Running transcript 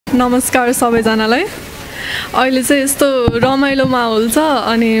नमस्कार सबैजनालाई। अहिले चाहिँ यस्तो रमाइलो माहौल छ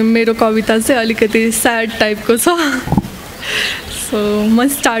अनि मेरो कविता चाहिँ अलिकति स्याड टाइपको छ। सो म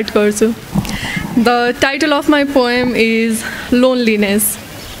स्टार्ट गर्छु। The title of my poem is Loneliness.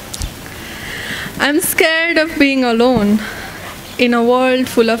 I'm scared of being alone in a world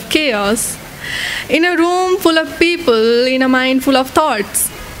full of chaos, in a room full of people, in a mind full of thoughts,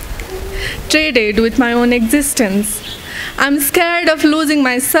 traded with my own existence. I'm scared of losing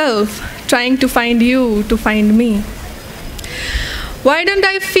myself, trying to find you to find me. Why don't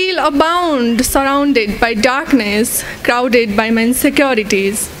I feel abound, surrounded by darkness, crowded by my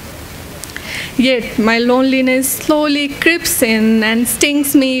insecurities? Yet my loneliness slowly creeps in and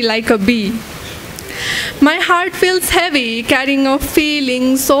stings me like a bee. My heart feels heavy, carrying a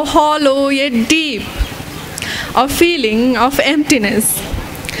feeling so hollow yet deep, a feeling of emptiness,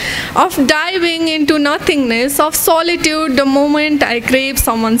 of diving into nothingness, of solitude the moment I crave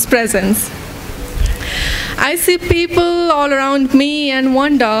someone's presence. I see people all around me and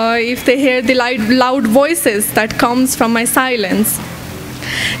wonder if they hear the loud voices that comes from my silence.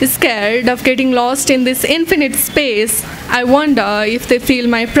 Scared of getting lost in this infinite space, I wonder if they feel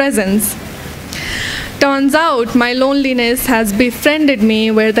my presence. Turns out my loneliness has befriended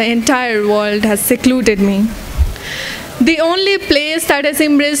me where the entire world has secluded me. The only place that has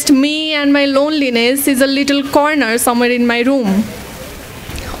embraced me and my loneliness is a little corner somewhere in my room.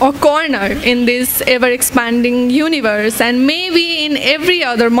 A corner in this ever-expanding universe and maybe in every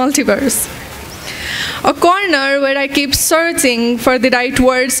other multiverse. A corner where I keep searching for the right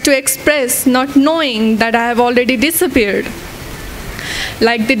words to express, not knowing that I have already disappeared.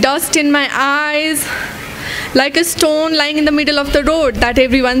 Like the dust in my eyes, like a stone lying in the middle of the road that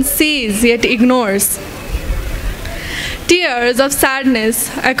everyone sees yet ignores. Tears of sadness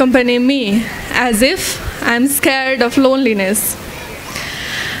accompany me as if I am scared of loneliness.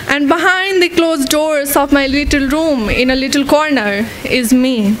 And behind the closed doors of my little room in a little corner is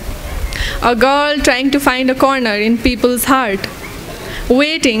me, a girl trying to find a corner in people's heart,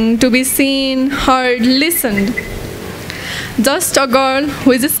 waiting to be seen, heard, listened. Just a girl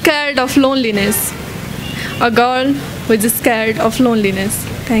who is scared of loneliness. A girl who is scared of loneliness.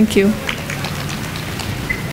 Thank you.